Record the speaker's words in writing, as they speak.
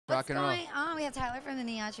Rock and roll. What's going on? We have Tyler from the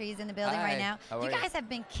Neon Trees in the building Hi. right now. How You are guys have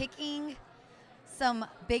been kicking some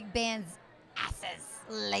big bands' asses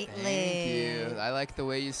lately. Thank you. I like the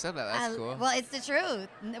way you said that. That's cool. Well, it's the truth.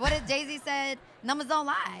 What did Jay-Z said? Numbers don't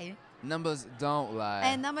lie. Numbers don't lie.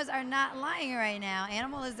 And numbers are not lying right now.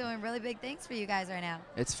 Animal is doing really big things for you guys right now.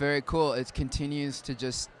 It's very cool. It continues to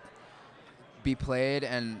just be played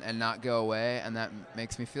and not go away, and that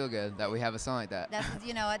makes me feel good that we have a song like that. That's,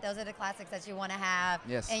 you know what, those are the classics that you want to have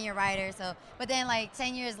Yes. in your writer. So, but then like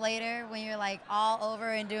 10 years later, when you're like all over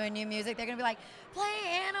and doing new music, they're gonna be like, play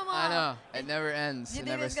Animal. I know. It never ends. You It think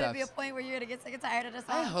never there's stops. gonna be a point where you're gonna get sick and tired of the song?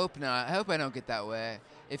 I hope not. I hope I don't get that way.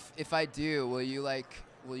 If I do, will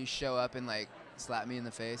you show up and like slap me in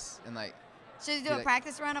the face and like? Should you do be a like,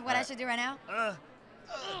 practice run of what I alright. should do right now?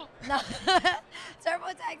 No.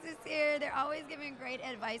 TurboTax is here. They're always giving great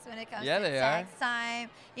advice when it comes Yeah, to they tax time.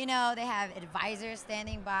 You know, they have advisors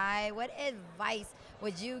standing by. What advice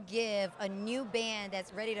would you give a new band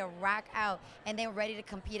that's ready to rock out and they're ready to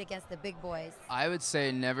compete against the big boys? I would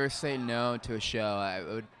say never say no to a show. I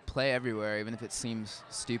would play everywhere, even if it seems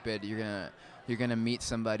stupid. You're gonna meet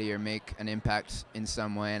somebody or make an impact in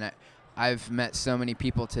some way. And I've met so many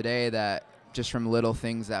people today that just from little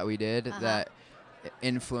things that we did that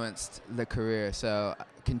influenced the career. So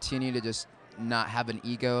continue to just not have an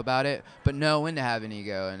ego about it, but know when to have an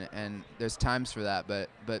ego. And there's times for that, but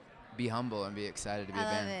be humble and be excited to be I a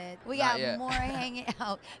love band. it. We Not got yet. more hanging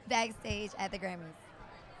out backstage at the Grammys.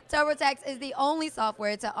 TurboTax is the only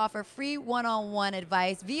software to offer free one-on-one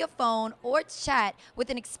advice via phone or chat with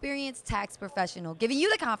an experienced tax professional, giving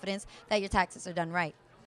you the confidence that your taxes are done right.